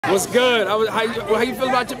What's good? How you feel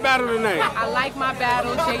about your battle tonight? I like my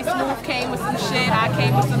battle. Jay Smooth came with some shit. I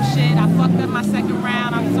came with some shit. I fucked up my second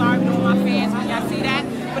round. I'm sorry to all my fans when y'all see that.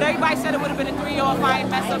 But everybody said it would have been a 3-0 if I didn't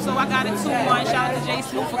mess up, so I got a 2-1. Shout out to Jay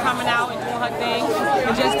Smooth for coming out and doing her thing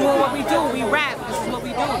and just doing what we do. We rap. This is what we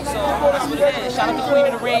do. So that's what it is. Shout out to Queen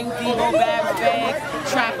of the Ring, Devo, Bag,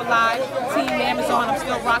 Trap Alive, Team Amazon. I'm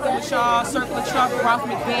still rocking with y'all. Circle of Truck, Ralph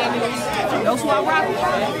McDaniels. Those who I rock with,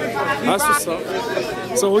 man. That's what's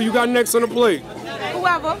up. So who you got next on the plate?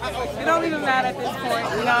 Whoever. It don't even matter at this point.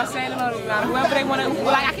 You know what I'm saying? It don't even matter. Whoever they want to,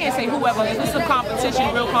 like, I can't say whoever. If it's some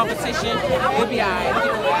competition, real competition, it'll be alright.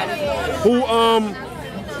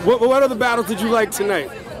 What other battles did you like tonight?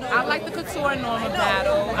 I like the Couture Norma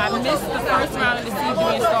battle. I missed the first round of the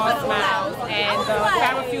CB and Star Smiles and the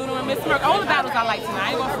Parafuneral and Miss Merck. All the battles I like tonight. I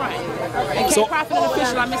ain't gonna front. And K Profit and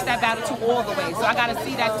Official, I missed that battle too all the way. So I gotta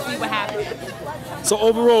see that to see what happened. So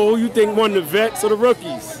overall, who you think won, the vets or the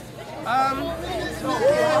rookies? It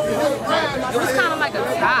was kind of like a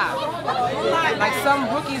tie. Like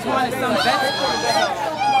some rookies won and some vets won.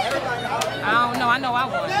 I don't know. I know I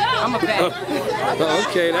won. I'm a vet.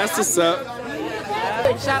 Okay, that's what's up.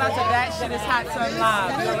 Shout out to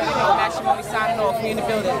Thatshitishotsunlive. You already know Matrimony signing off. We in the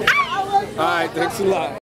building. All right, thanks a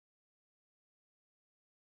lot.